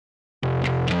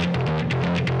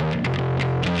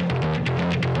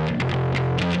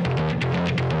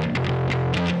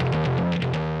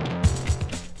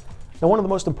Now, one of the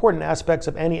most important aspects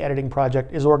of any editing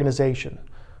project is organization.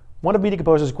 One of Media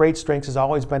Composer's great strengths has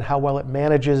always been how well it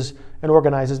manages and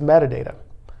organizes metadata.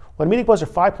 Well, in Media Composer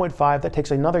 5.5, that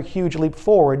takes another huge leap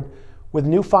forward with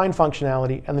new find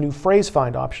functionality and the new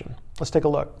PhraseFind option. Let's take a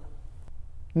look.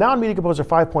 Now in Media Composer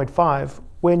 5.5,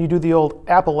 when you do the old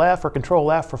Apple F or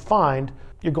Control F for find,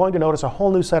 you're going to notice a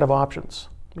whole new set of options.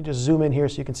 Let me just zoom in here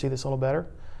so you can see this a little better.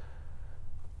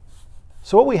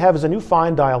 So what we have is a new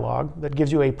find dialog that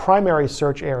gives you a primary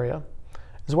search area,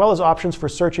 as well as options for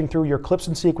searching through your clips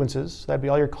and sequences. That'd be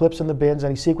all your clips in the bins,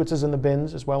 any sequences in the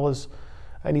bins, as well as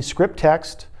any script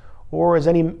text, or as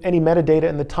any metadata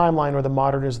in the timeline or the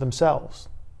monitors themselves.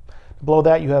 Below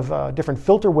that, you have different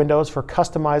filter windows for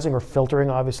customizing or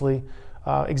filtering, obviously,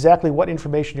 exactly what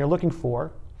information you're looking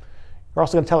for. You're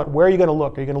also going to tell it where you're going to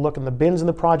look. Are you going to look in the bins in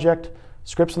the project,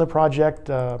 scripts in the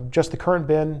project, just the current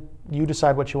bin? You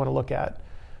decide what you want to look at.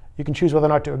 You can choose whether or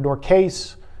not to ignore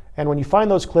case, and when you find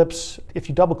those clips, if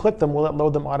you double-click them, will it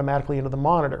load them automatically into the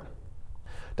monitor.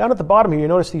 Down at the bottom here, you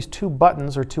notice these two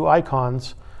buttons or two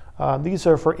icons. These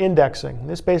are for indexing.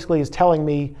 This basically is telling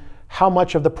me how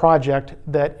much of the project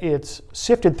that it's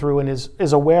sifted through and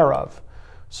is aware of.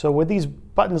 So with these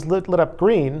buttons lit up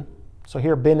green, so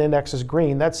here bin index is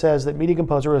green, that says that Media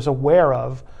Composer is aware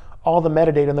of all the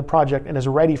metadata in the project and is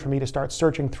ready for me to start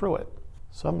searching through it.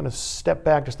 So I'm going to step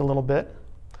back just a little bit.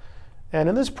 And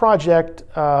in this project,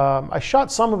 I shot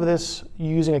some of this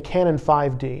using a Canon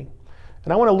 5D.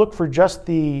 And I want to look for just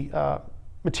the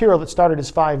material that started as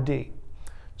 5D.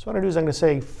 So what I'm going to do is I'm going to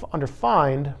say under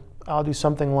find, I'll do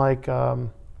something like,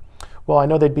 well, I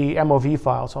know they'd be MOV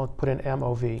files, so I'll put in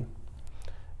MOV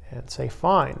and say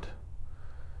find.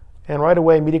 And right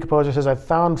away, Media Composer says I've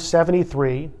found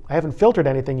 73. I haven't filtered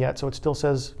anything yet, so it still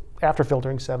says after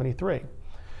filtering 73.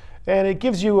 And it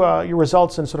gives you your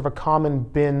results in sort of a common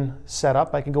bin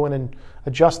setup. I can go in and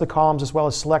adjust the columns as well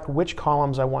as select which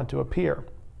columns I want to appear.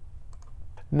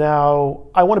 Now,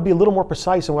 I want to be a little more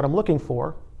precise in what I'm looking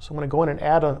for. So I'm going to go in and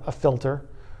add a filter.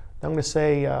 I'm going to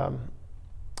say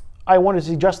I want to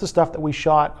see just the stuff that we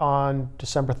shot on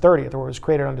December 30th, or was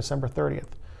created on December 30th.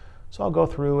 So I'll go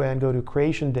through and go to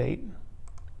creation date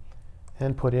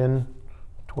and put in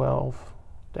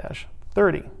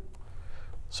 12-30.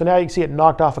 So now you can see it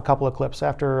knocked off a couple of clips.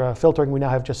 After filtering, we now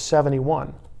have just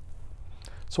 71.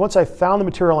 So once I've found the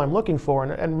material I'm looking for,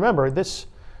 and remember, this,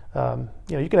 you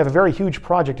can have a very huge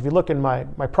project. If you look in my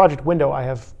project window, I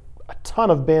have a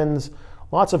ton of bins,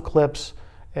 lots of clips,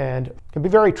 and it can be a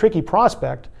very tricky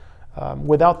prospect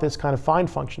without this kind of find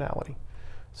functionality.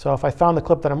 So if I found the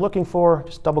clip that I'm looking for,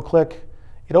 just double click,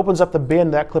 it opens up the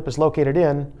bin that clip is located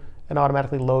in and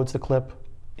automatically loads the clip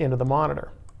into the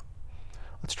monitor.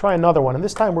 Let's try another one, and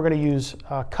this time we're going to use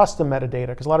custom metadata,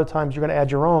 because a lot of times you're going to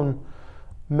add your own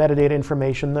metadata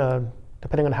information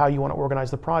depending on how you want to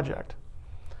organize the project.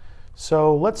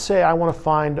 So let's say I want to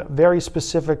find very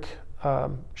specific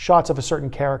shots of a certain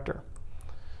character.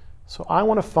 So I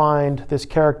want to find this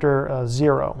character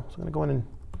 0. So I'm going to go in and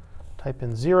type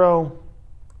in 0.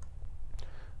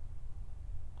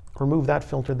 Remove that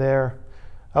filter there.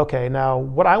 Okay, now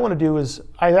what I want to do is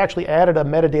I actually added a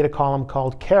metadata column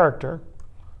called character.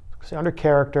 So under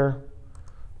character,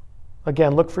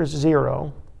 again, look for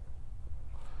 0.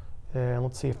 And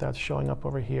let's see if that's showing up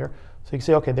over here. So you can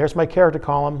see, okay, there's my character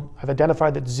column. I've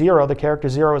identified that 0, the character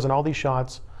 0, is in all these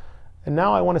shots. And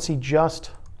now I want to see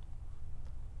just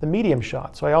the medium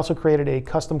shot. So I also created a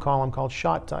custom column called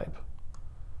shot type.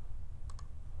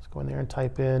 Let's go in there and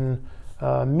type in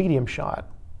medium shot.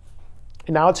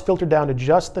 And now it's filtered down to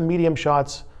just the medium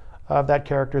shots of that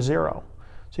character 0.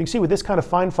 So you can see with this kind of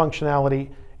find functionality,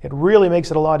 it really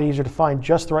makes it a lot easier to find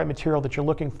just the right material that you're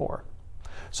looking for.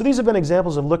 So these have been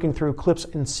examples of looking through clips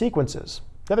and sequences.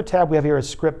 The other tab we have here is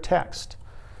script text.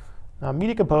 Now,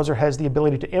 Media Composer has the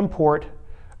ability to import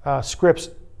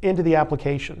scripts into the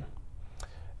application.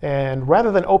 And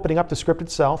rather than opening up the script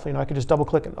itself, I can just double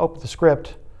click and open the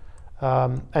script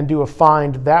and do a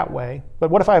find that way. But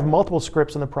what if I have multiple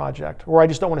scripts in the project, or I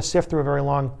just don't want to sift through a very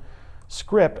long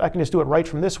script? I can just do it right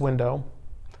from this window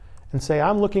and say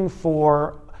I'm looking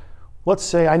for, let's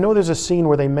say, I know there's a scene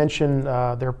where they mention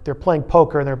they're playing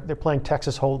poker and they're playing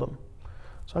Texas Hold'em.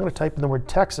 So I'm going to type in the word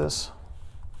Texas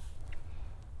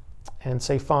and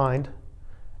say find.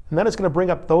 And then it's going to bring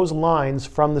up those lines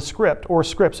from the script, or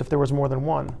scripts if there was more than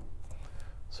one.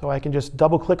 So I can just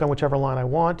double click on whichever line I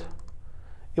want.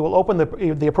 It will open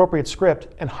the appropriate script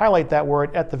and highlight that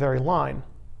word at the very line.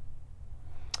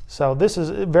 So this is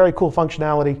a very cool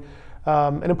functionality.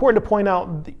 And important to point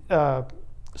out,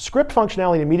 script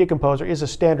functionality in Media Composer is a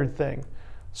standard thing.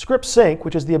 Script sync,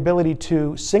 which is the ability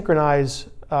to synchronize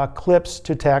clips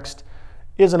to text,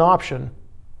 is an option,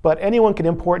 but anyone can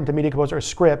import into Media Composer a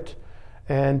script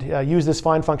and use this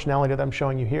find functionality that I'm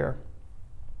showing you here.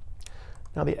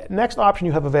 Now the next option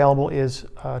you have available is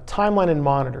timeline and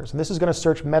monitors, and this is going to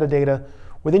search metadata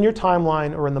within your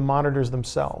timeline or in the monitors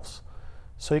themselves.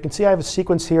 So you can see I have a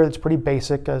sequence here that's pretty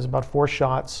basic, it's about 4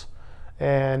 shots,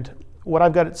 and what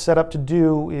I've got it set up to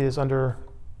do is under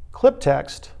clip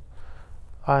text,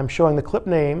 I'm showing the clip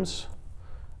names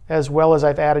as well as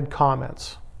I've added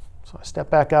comments. So I step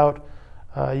back out,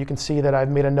 you can see that I've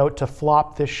made a note to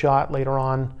flop this shot later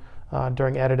on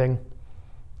during editing.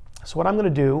 So what I'm going to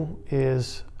do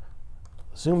is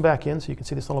zoom back in so you can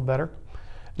see this a little better.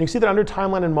 And you can see that under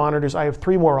timeline and monitors I have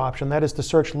 3 more options. That is to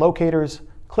search locators,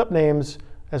 clip names,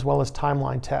 as well as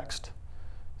timeline text.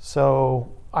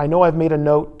 So I know I've made a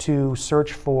note to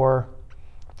search for,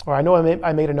 or I know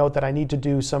I made a note that I need to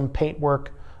do some paint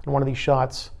work on one of these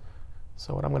shots.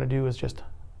 So what I'm going to do is just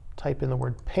type in the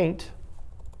word paint.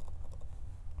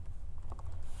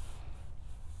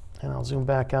 And I'll zoom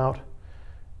back out.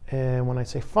 And when I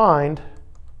say find,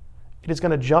 it is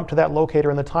going to jump to that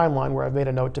locator in the timeline where I've made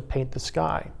a note to paint the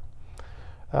sky.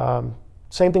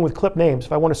 Same thing with clip names.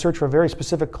 If I want to search for a very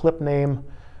specific clip name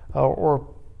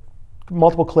or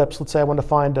multiple clips, let's say I want to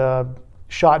find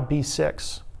shot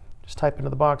B6. Just type into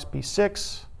the box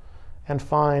B6 and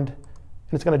find, and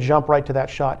it's going to jump right to that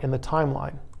shot in the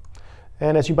timeline.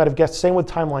 And as you might have guessed, same with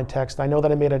timeline text. I know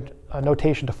that I made a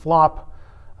notation to flop.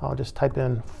 I'll just type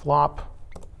in flop.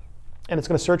 And it's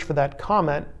going to search for that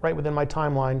comment right within my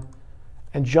timeline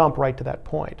and jump right to that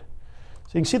point.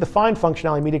 So you can see the find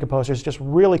functionality in Media Composer has just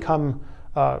really come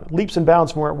leaps and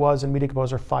bounds from where it was in Media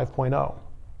Composer 5.0.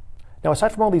 Now,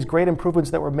 aside from all these great improvements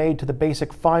that were made to the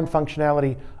basic find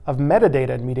functionality of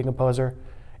metadata in Media Composer,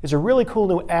 is a really cool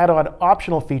new add-on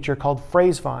optional feature called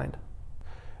PhraseFind.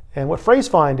 And what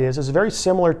PhraseFind is very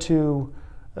similar to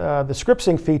the script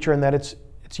sync feature in that it's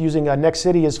using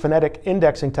Nexidia's phonetic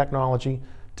indexing technology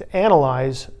to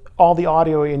analyze all the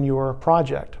audio in your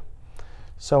project.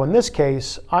 So in this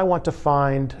case, I want to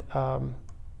find, I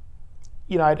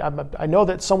know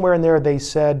that somewhere in there they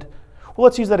said, well,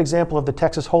 let's use that example of the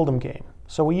Texas Hold'em game.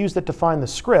 So we used it to find the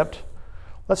script.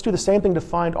 Let's do the same thing to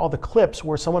find all the clips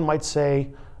where someone might say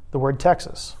the word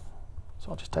Texas.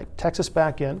 So I'll just type Texas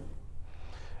back in.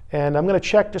 And I'm going to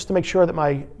check just to make sure that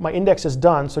my index is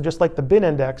done. So just like the bin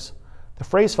index, the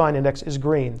PhraseFind index is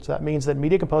green. So that means that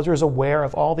Media Composer is aware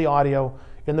of all the audio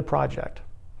in the project.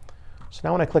 So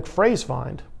now when I click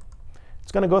PhraseFind,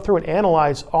 it's going to go through and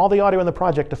analyze all the audio in the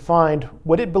project to find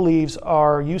what it believes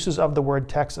are uses of the word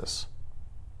Texas.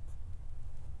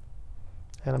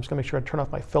 And I'm just going to make sure I turn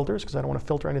off my filters because I don't want to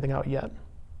filter anything out yet.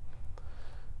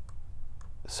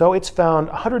 So it's found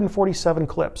 147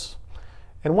 clips.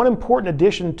 And one important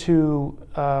addition to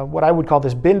what I would call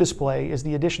this bin display is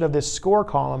the addition of this score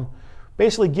column,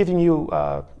 basically giving you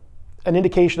an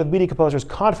indication of Media Composer's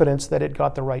confidence that it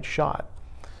got the right shot.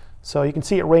 So you can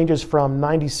see it ranges from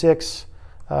 96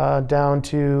 down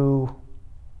to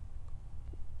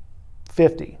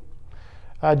 50.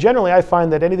 Generally, I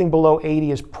find that anything below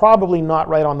 80 is probably not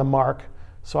right on the mark,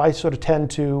 so I sort of tend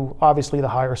to, obviously, the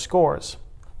higher scores.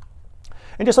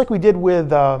 And just like we did with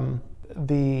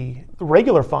the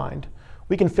regular find,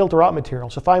 we can filter out material.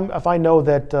 So if I know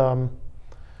that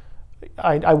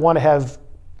I want to have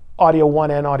audio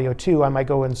 1 and audio 2, I might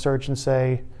go and search and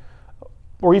say,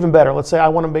 or even better, let's say I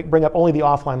want to bring up only the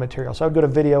offline material. So I would go to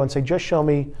video and say, just show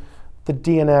me the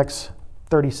DNX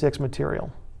 36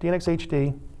 material. DNX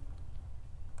HD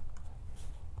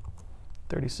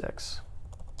 36.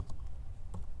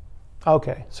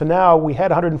 OK, so now we had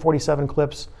 147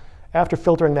 clips. After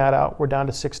filtering that out, we're down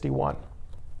to 61.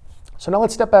 So now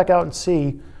let's step back out and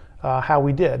see how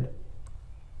we did.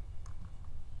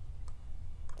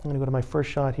 I'm going to go to my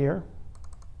first shot here.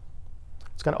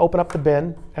 It's going to open up the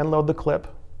bin and load the clip.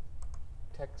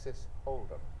 Texas Hold'em.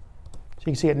 So you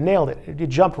can see it nailed it. It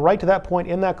jumped right to that point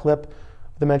in that clip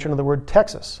with the mention of the word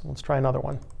Texas. Let's try another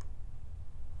one.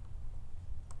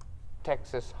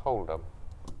 Texas Hold'em.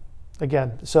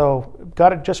 Again, so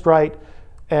got it just right.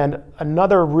 And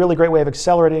another really great way of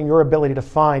accelerating your ability to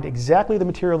find exactly the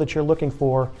material that you're looking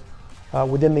for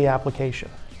within the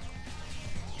application.